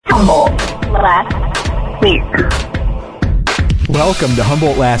Last Week. Welcome to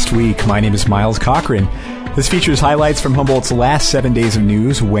Humboldt Last Week. My name is Miles Cochran. This features highlights from Humboldt's last 7 days of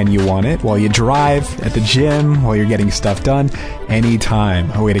news when you want it, while you drive, at the gym, while you're getting stuff done, anytime.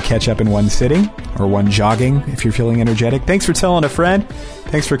 A way to catch up in one sitting, or one jogging if you're feeling energetic. Thanks for telling a friend.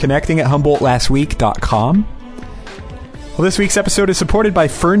 Thanks for connecting at HumboldtLastWeek.com. Well, this week's episode is supported by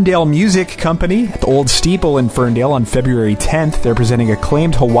Ferndale Music Company at the Old Steeple in Ferndale on February 10th. They're presenting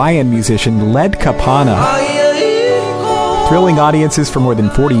acclaimed Hawaiian musician Led Kapana. Thrilling audiences for more than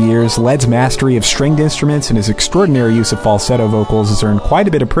 40 years, Led's mastery of stringed instruments and his extraordinary use of falsetto vocals has earned quite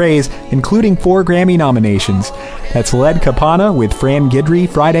a bit of praise, including 4 Grammy nominations. That's Led Kapana with Fran Guidry,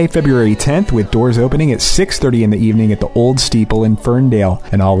 Friday, February 10th, with doors opening at 6:30 in the evening at the Old Steeple in Ferndale.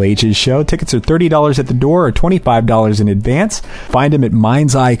 An all-ages show. Tickets are $30 at the door or $25 in advance. Find them at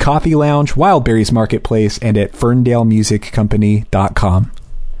Mind's Eye Coffee Lounge, Wildberries Marketplace, and at FerndaleMusicCompany.com.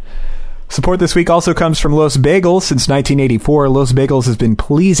 Support this week also comes from Los Bagels. Since 1984, Los Bagels has been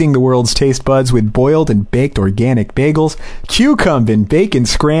pleasing the world's taste buds with boiled and baked organic bagels, cucumber, bacon,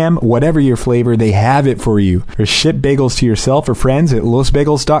 scram, whatever your flavor, they have it for you. Or ship bagels to yourself or friends at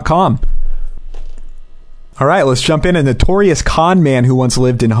losbagels.com. All right, let's jump in. A notorious con man who once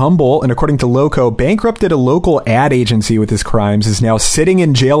lived in Humboldt and, according to Loco, bankrupted a local ad agency with his crimes is now sitting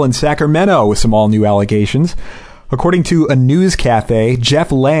in jail in Sacramento with some all-new allegations. According to a news cafe,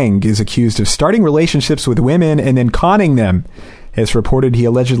 Jeff Lang is accused of starting relationships with women and then conning them. As reported, he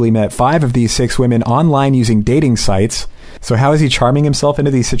allegedly met 5 of these 6 women online using dating sites. So how is he charming himself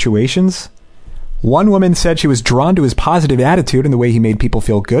into these situations? One woman said she was drawn to his positive attitude and the way he made people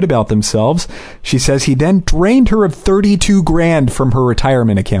feel good about themselves. She says he then drained her of $32,000 from her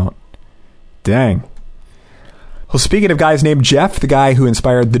retirement account. Dang. Well, speaking of guys named Jeff, the guy who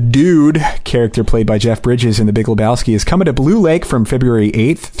inspired the Dude, character played by Jeff Bridges in The Big Lebowski, is coming to Blue Lake from February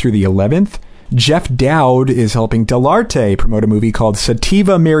 8th through the 11th. Jeff Dowd is helping Delarte promote a movie called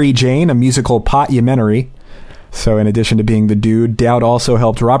Sativa Mary Jane, a musical pot-umentary. So in addition to being the Dude, Dowd also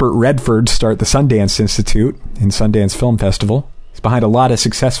helped Robert Redford start the Sundance Institute and Sundance Film Festival. He's behind a lot of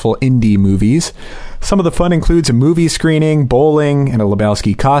successful indie movies. Some of the fun includes a movie screening, bowling, and a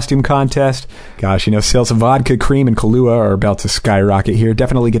Lebowski costume contest. Gosh, sales of vodka, cream, and Kahlua are about to skyrocket here.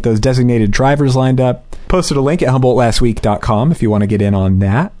 Definitely get those designated drivers lined up. Posted a link at HumboldtLastWeek.com if you want to get in on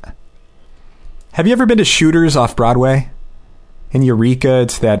that. Have you ever been to Shooters off Broadway? In Eureka,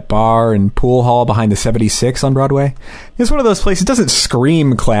 it's that bar and pool hall behind the 76 on Broadway. It's one of those places. It doesn't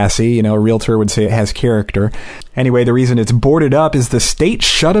scream classy. A realtor would say it has character. Anyway, the reason it's boarded up is the state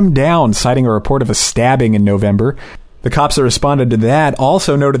shut them down, citing a report of a stabbing in November. The cops that responded to that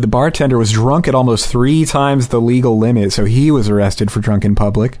also noted the bartender was drunk at almost 3 times the legal limit, so he was arrested for drunk in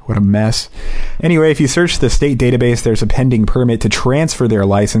public. What a mess. Anyway, if you search the state database, there's a pending permit to transfer their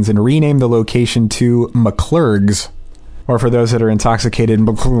license and rename the location to McClurg's. Or for those that are intoxicated,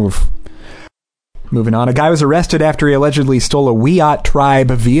 moving on. A guy was arrested after he allegedly stole a Wiyot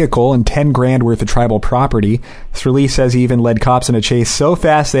tribe vehicle and $10,000 worth of tribal property. This release says he even led cops in a chase so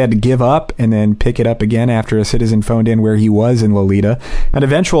fast they had to give up and then pick it up again after a citizen phoned in where he was in Lolita. An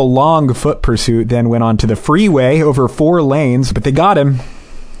eventual long foot pursuit then went on to the freeway over 4 lanes, but they got him.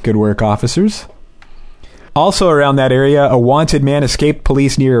 Good work, officers. Also around that area, a wanted man escaped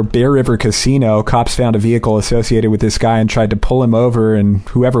police near Bear River Casino. Cops found a vehicle associated with this guy and tried to pull him over, and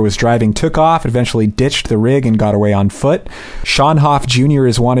whoever was driving took off, eventually ditched the rig and got away on foot. Sean Hoff Jr.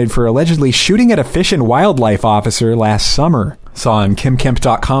 is wanted for allegedly shooting at a fish and wildlife officer last summer. Saw on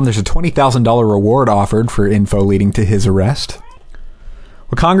KimKemp.com there's a $20,000 reward offered for info leading to his arrest.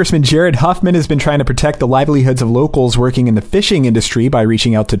 Well, Congressman Jared Huffman has been trying to protect the livelihoods of locals working in the fishing industry by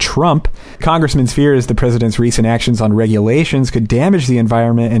reaching out to Trump. Congressman's fear is the president's recent actions on regulations could damage the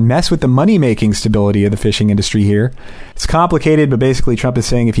environment and mess with the money-making stability of the fishing industry here. It's complicated, but basically Trump is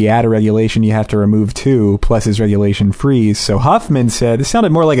saying if you add a regulation, you have to remove 2, plus his regulation freeze. So Huffman said, this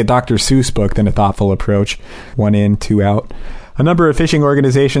sounded more like a Dr. Seuss book than a thoughtful approach. 1 in, 2 out. A number of fishing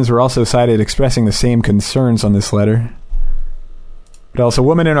organizations were also cited expressing the same concerns on this letter. But also, a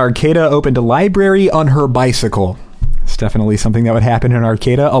woman in Arcata opened a library on her bicycle. It's definitely something that would happen in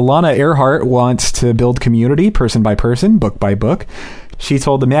Arcata. Alana Earhart wants to build community, person by person, book by book. She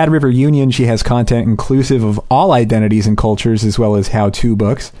told the Mad River Union she has content inclusive of all identities and cultures, as well as how-to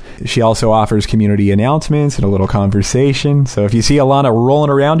books. She also offers community announcements and a little conversation. So if you see Alana rolling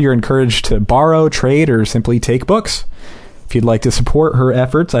around, you're encouraged to borrow, trade, or simply take books. If you'd like to support her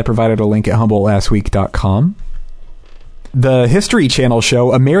efforts, I provided a link at HumboldtLastWeek.com. The History Channel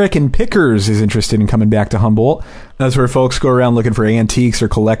show American Pickers is interested in coming back to Humboldt. That's where folks go around looking for antiques or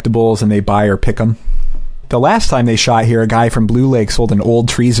collectibles and they buy or pick them. The last time they shot here, a guy from Blue Lake sold an old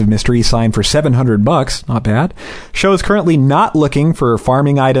Trees of Mystery sign for $700. Not bad. Show is currently not looking for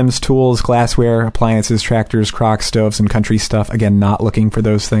farming items, tools, glassware, appliances, tractors, crock stoves, and country stuff. Again, not looking for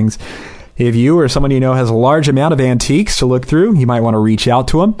those things. If you or someone you know has a large amount of antiques to look through, you might want to reach out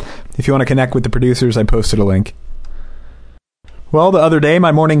to them. If you want to connect with the producers, I posted a link. Well, the other day,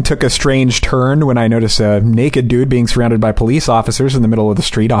 my morning took a strange turn when I noticed a naked dude being surrounded by police officers in the middle of the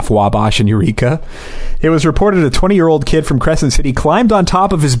street off Wabash in Eureka. It was reported a 20-year-old kid from Crescent City climbed on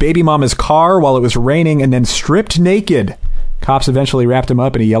top of his baby mama's car while it was raining and then stripped naked. Cops eventually wrapped him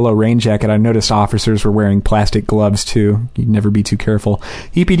up in a yellow rain jacket. I noticed officers were wearing plastic gloves, too. You'd never be too careful.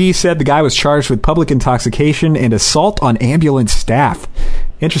 EPD said the guy was charged with public intoxication and assault on ambulance staff.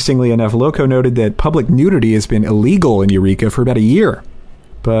 Interestingly enough, Loco noted that public nudity has been illegal in Eureka for about a year.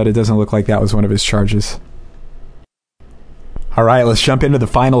 But it doesn't look like that was one of his charges. All right, let's jump into the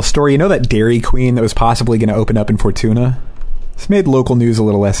final story. You know that Dairy Queen that was possibly going to open up in Fortuna? This made local news a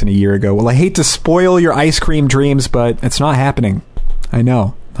little less than a year ago. Well, I hate to spoil your ice cream dreams, but it's not happening. I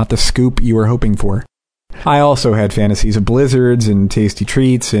know, not the scoop you were hoping for. I also had fantasies of blizzards and tasty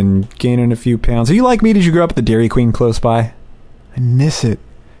treats and gaining a few pounds. Are you like me? Did you grow up at the Dairy Queen close by? I miss it.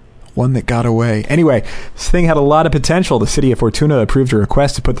 One that got away. Anyway, this thing had a lot of potential. The city of Fortuna approved a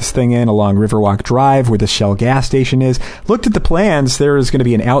request to put this thing in along Riverwalk Drive where the Shell gas station is. Looked at the plans. There is going to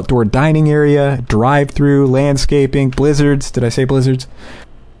be an outdoor dining area, drive-through, landscaping, blizzards. Did I say blizzards?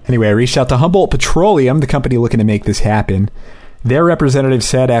 Anyway, I reached out to Humboldt Petroleum, the company looking to make this happen. Their representative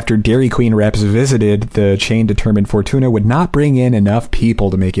said after Dairy Queen reps visited, the chain determined Fortuna would not bring in enough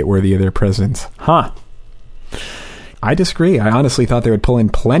people to make it worthy of their presence. Huh. I disagree. I honestly thought they would pull in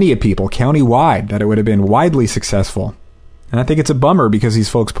plenty of people county-wide, that it would have been widely successful. And I think it's a bummer because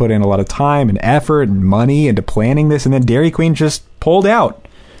these folks put in a lot of time and effort and money into planning this, and then Dairy Queen just pulled out.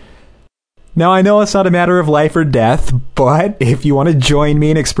 Now, I know it's not a matter of life or death, but if you want to join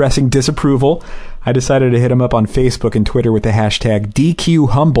me in expressing disapproval, I decided to hit them up on Facebook and Twitter with the hashtag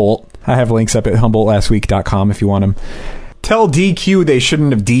DQHumboldt. I have links up at HumboldtLastWeek.com if you want them. Tell DQ they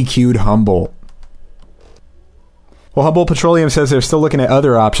shouldn't have DQ'd Humboldt. Well, Humboldt Petroleum says they're still looking at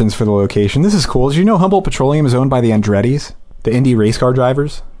other options for the location. This is cool. Did you know Humboldt Petroleum is owned by the Andrettis, the Indy race car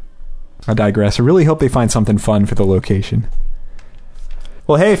drivers? I digress. I really hope they find something fun for the location.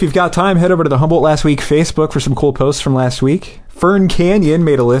 Well, hey, if you've got time, head over to the Humboldt Last Week Facebook for some cool posts from last week. Fern Canyon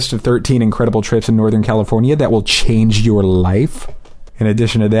made a list of 13 incredible trips in Northern California that will change your life. In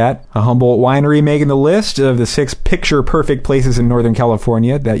addition to that, a Humboldt winery making the list of the 6 picture-perfect places in Northern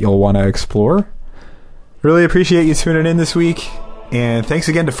California that you'll want to explore. Really appreciate you tuning in this week. And thanks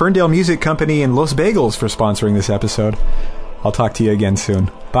again to Ferndale Music Company and Los Bagels for sponsoring this episode. I'll talk to you again soon.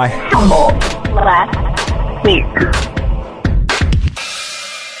 Bye. Humboldt Last Week.